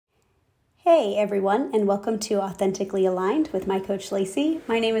Hey everyone, and welcome to Authentically Aligned with my coach Lacey.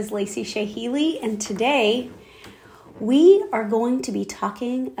 My name is Lacey Shea Healy, and today we are going to be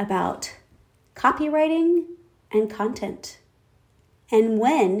talking about copywriting and content. And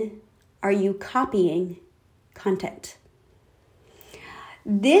when are you copying content?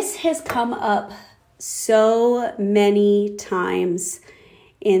 This has come up so many times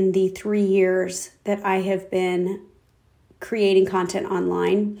in the 3 years that I have been creating content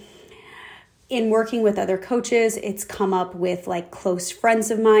online. In working with other coaches, it's come up with like close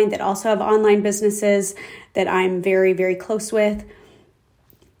friends of mine that also have online businesses that I'm very, very close with.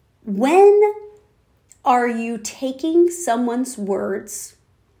 When are you taking someone's words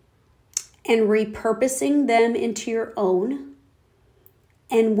and repurposing them into your own?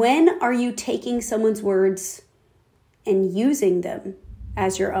 And when are you taking someone's words and using them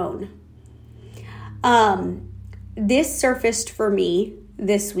as your own? This surfaced for me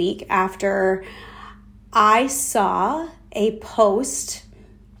this week after I saw a post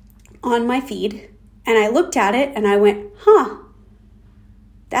on my feed and I looked at it and I went,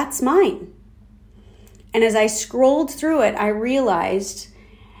 that's mine. And as I scrolled through it, I realized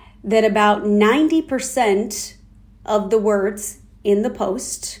that about 90% of the words in the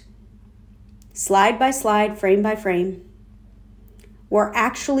post, slide by slide, frame by frame, were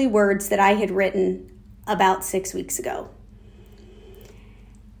actually words that I had written about 6 weeks ago.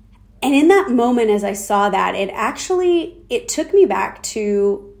 And in that moment, as I saw that, it took me back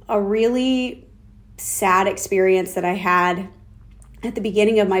to a really sad experience that I had at the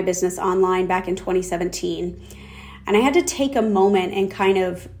beginning of my business online back in 2017. And I had to take a moment and kind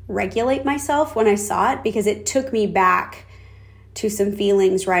of regulate myself when I saw it because it took me back to some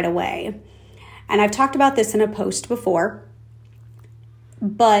feelings right away. And I've talked about this in a post before,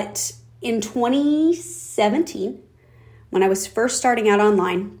 but in 2017, when I was first starting out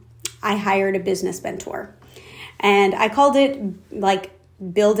online, I hired a business mentor, and I called it like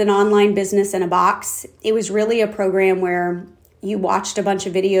Build an Online Business in a Box. It was really a program where you watched a bunch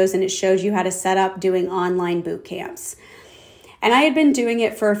of videos and it shows you how to set up doing online boot camps. And I had been doing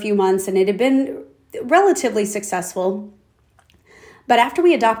it for a few months and it had been relatively successful. But after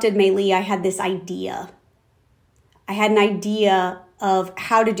we adopted Maylee, I had this idea. I had an idea of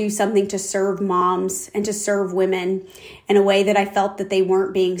how to do something to serve moms and to serve women in a way that I felt that they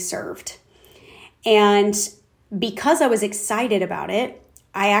weren't being served. And because I was excited about it,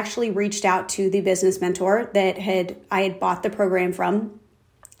 I actually reached out to the business mentor that I had bought the program from.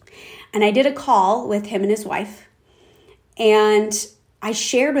 And I did a call with him and his wife. And I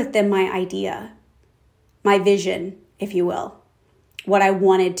shared with them my idea, my vision, if you will, what I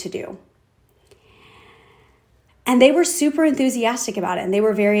wanted to do. And they were super enthusiastic about it and they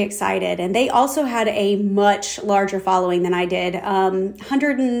were very excited. And they also had a much larger following than I did,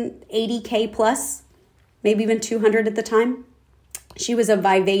 180K plus, maybe even 200 at the time. She was a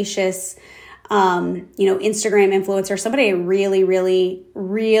vivacious, Instagram influencer, somebody I really, really,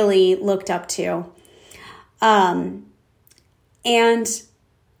 really looked up to. And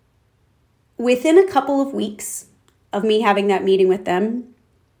within a couple of weeks of me having that meeting with them,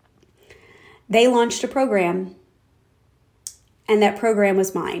 they launched a program. And that program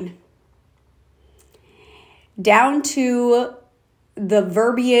was mine. Down to the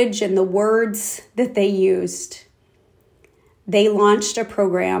verbiage and the words that they used, they launched a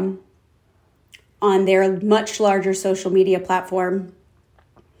program on their much larger social media platform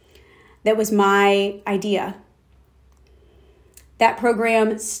that was my idea. That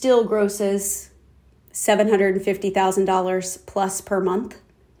program still grosses $750,000 plus per month.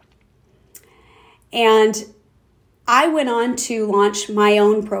 And I went on to launch my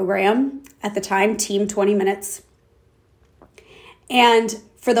own program at the time, Team 20 Minutes. And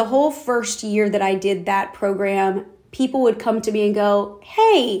for the whole first year that I did that program, people would come to me and go,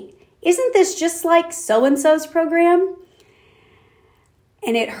 "Hey, isn't this just like so-and-so's program?"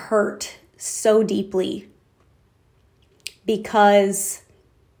 And it hurt so deeply because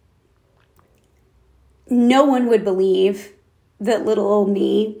no one would believe that little old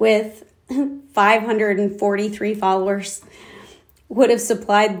me with 543 followers would have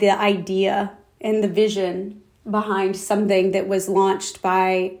supplied the idea and the vision behind something that was launched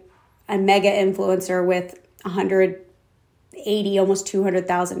by a mega influencer with 180, almost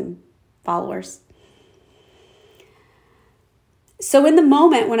 200,000 followers. So in the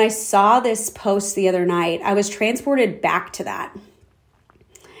moment when I saw this post the other night, I was transported back to that.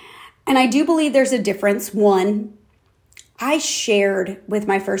 And I do believe there's a difference. One, I shared with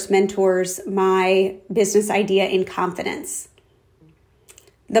my first mentors my business idea in confidence.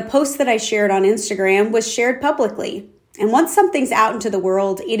 The post that I shared on Instagram was shared publicly. And once something's out into the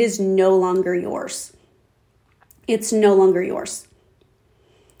world, it is no longer yours. It's no longer yours.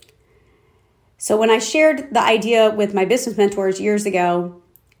 So when I shared the idea with my business mentors years ago,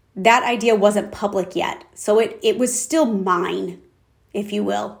 that idea wasn't public yet. So it was still mine, if you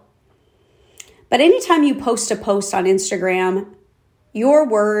will. But anytime you post a post on Instagram, your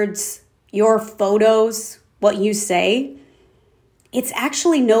words, your photos, what you say, it's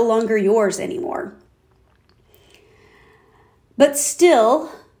actually no longer yours anymore. But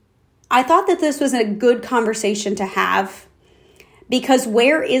still, I thought that this was a good conversation to have, because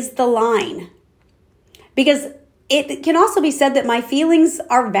where is the line? Because it can also be said that my feelings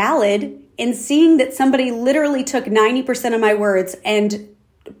are valid in seeing that somebody literally took 90% of my words and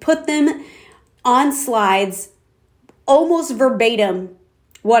put them on slides, almost verbatim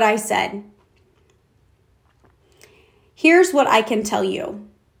what I said. Here's what I can tell you.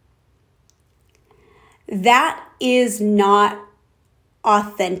 That is not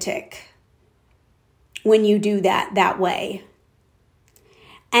authentic when you do that way.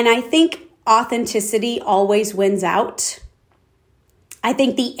 And I think authenticity always wins out. I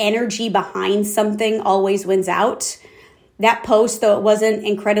think the energy behind something always wins out. That post, though it wasn't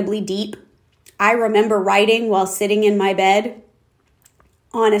incredibly deep, I remember writing while sitting in my bed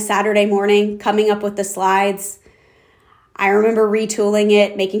on a Saturday morning, coming up with the slides. I remember retooling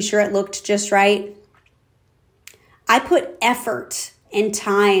it, making sure it looked just right. I put effort and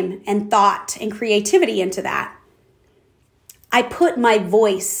time and thought and creativity into that. I put my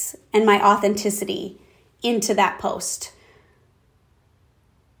voice and my authenticity into that post.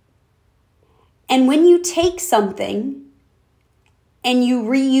 And when you take something and you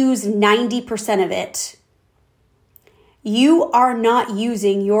reuse 90% of it, you are not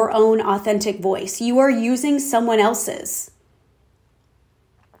using your own authentic voice. You are using someone else's.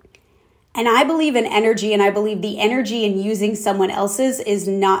 And I believe in energy, and I believe the energy in using someone else's is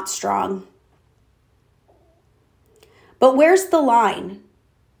not strong. But where's the line?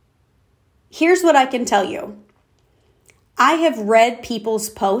 Here's what I can tell you. I have read people's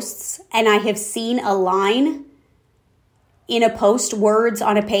posts and I have seen a line in a post, words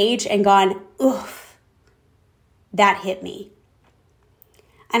on a page, and gone, oof, that hit me.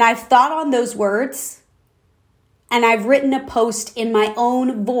 And I've thought on those words, and I've written a post in my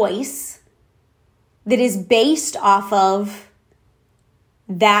own voice that is based off of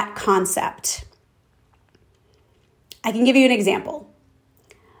that concept. I can give you an example.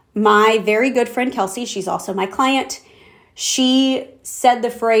 My very good friend Kelsey, she's also my client, she said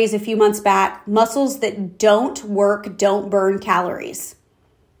the phrase a few months back, muscles that don't work don't burn calories.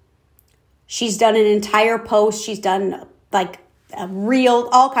 She's done an entire post. She's done like a reel,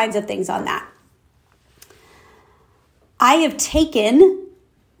 all kinds of things on that. I have taken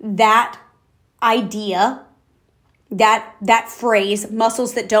that idea, that phrase,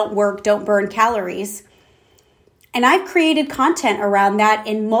 muscles that don't work don't burn calories, and I've created content around that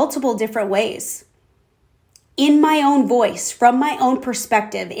in multiple different ways. In my own voice, from my own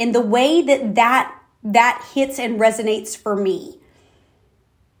perspective, in the way that hits and resonates for me.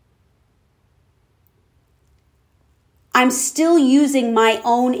 I'm still using my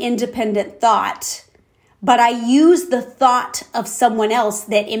own independent thought, but I use the thought of someone else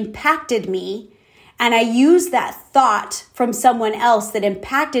that impacted me, and I use that thought from someone else that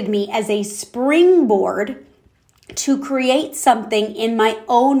impacted me as a springboard to create something in my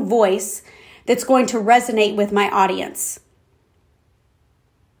own voice that's going to resonate with my audience.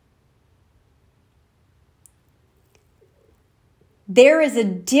 There is a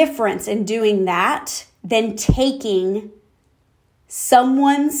difference in doing that than taking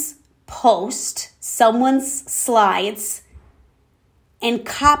someone's post, someone's slides, and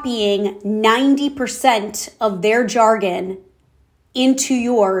copying 90% of their jargon into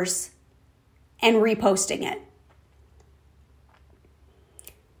yours and reposting it.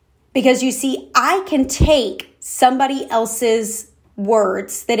 Because you see, I can take somebody else's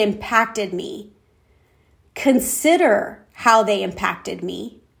words that impacted me, consider how they impacted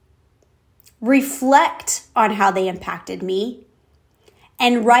me, reflect on how they impacted me,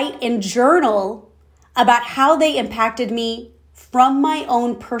 and write and journal about how they impacted me from my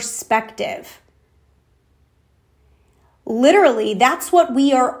own perspective. Literally, that's what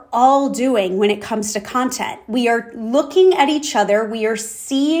we are all doing when it comes to content. We are looking at each other. We are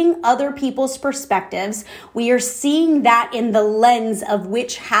seeing other people's perspectives. We are seeing that in the lens of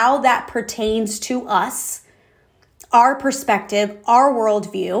which how that pertains to us, our perspective, our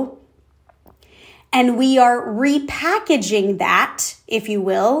worldview. And we are repackaging that, if you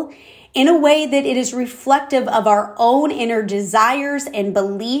will, in a way that it is reflective of our own inner desires and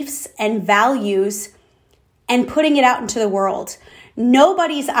beliefs and values and putting it out into the world.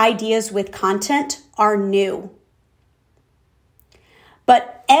 Nobody's ideas with content are new.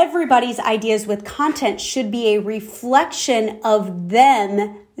 But everybody's ideas with content should be a reflection of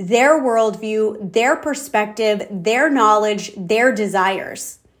them, their worldview, their perspective, their knowledge, their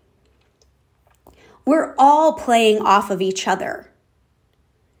desires. We're all playing off of each other.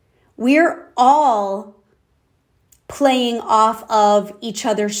 We're all playing off of each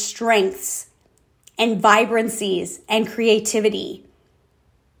other's strengths and vibrancies and creativity.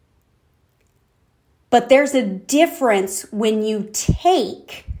 But there's a difference when you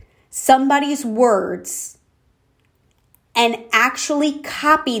take somebody's words and actually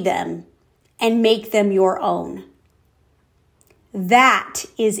copy them and make them your own. That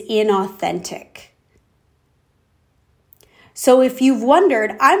is inauthentic. So if you've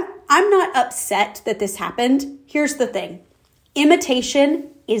wondered, I'm not upset that this happened. Here's the thing.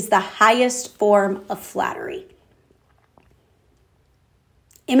 Imitation is the highest form of flattery.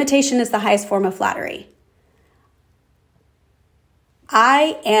 Imitation is the highest form of flattery.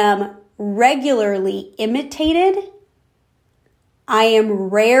 I am regularly imitated. I am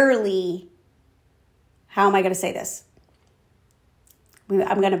rarely, how am I going to say this?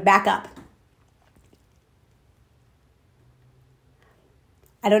 I'm going to back up.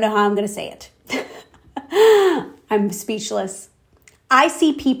 I don't know how I'm going to say it. I'm speechless. I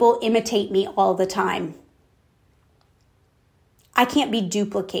see people imitate me all the time. I can't be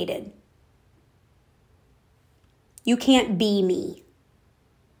duplicated. You can't be me.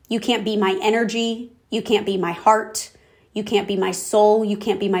 You can't be my energy. You can't be my heart. You can't be my soul. You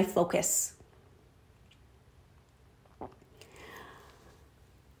can't be my focus.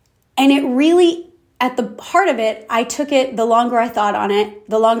 And it really, at the heart of it, I took it, the longer I thought on it,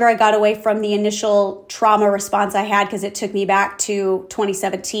 the longer I got away from the initial trauma response I had, because it took me back to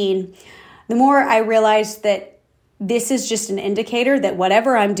 2017, the more I realized that this is just an indicator that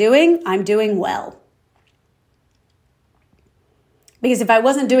whatever I'm doing well. Because if I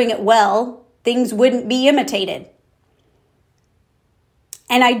wasn't doing it well, things wouldn't be imitated.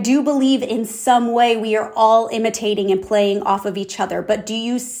 And I do believe in some way we are all imitating and playing off of each other. But do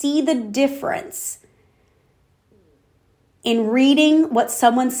you see the difference in reading what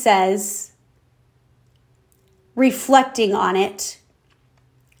someone says, reflecting on it,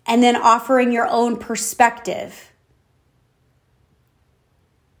 and then offering your own perspective?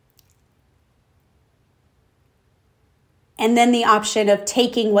 And then the option of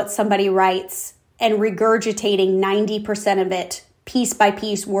taking what somebody writes and regurgitating 90% of it, piece by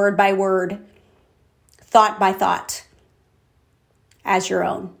piece, word by word, thought by thought, as your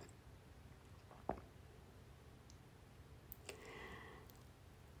own.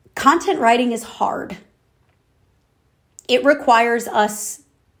 Content writing is hard. It requires us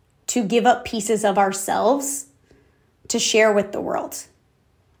to give up pieces of ourselves to share with the world.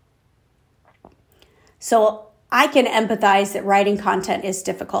 So I can empathize that writing content is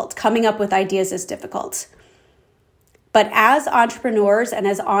difficult. Coming up with ideas is difficult. But as entrepreneurs and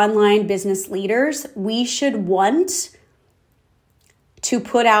as online business leaders, we should want to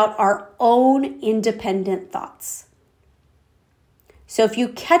put out our own independent thoughts. So if you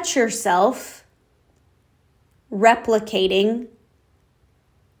catch yourself replicating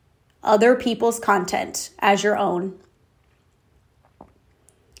other people's content as your own,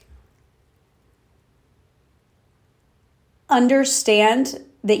 understand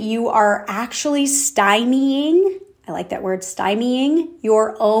that you are actually stymieing, I like that word, stymieing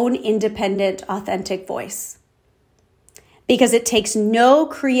your own independent, authentic voice. Because it takes no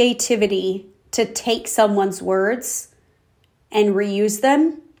creativity to take someone's words and reuse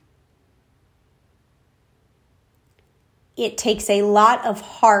them. It takes a lot of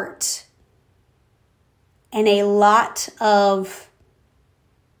heart and a lot of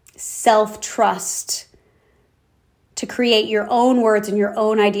self-trust to create your own words and your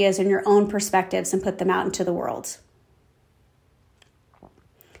own ideas and your own perspectives and put them out into the world.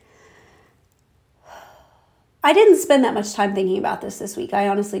 I didn't spend that much time thinking about this week. I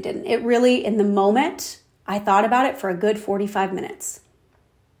honestly didn't. It really, in the moment, I thought about it for a good 45 minutes.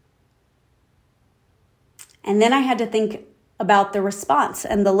 And then I had to think about the response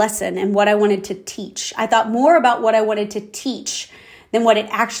and the lesson and what I wanted to teach. I thought more about what I wanted to teach than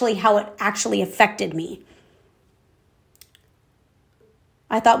how it actually affected me.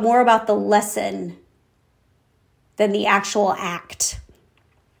 I thought more about the lesson than the actual act.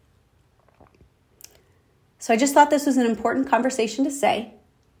 So I just thought this was an important conversation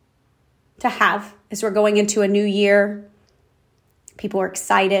to have as we're going into a new year. People are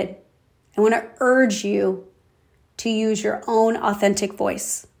excited. I want to urge you to use your own authentic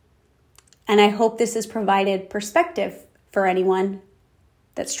voice. And I hope this has provided perspective for anyone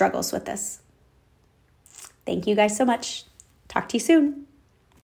that struggles with this. Thank you guys so much. Talk to you soon.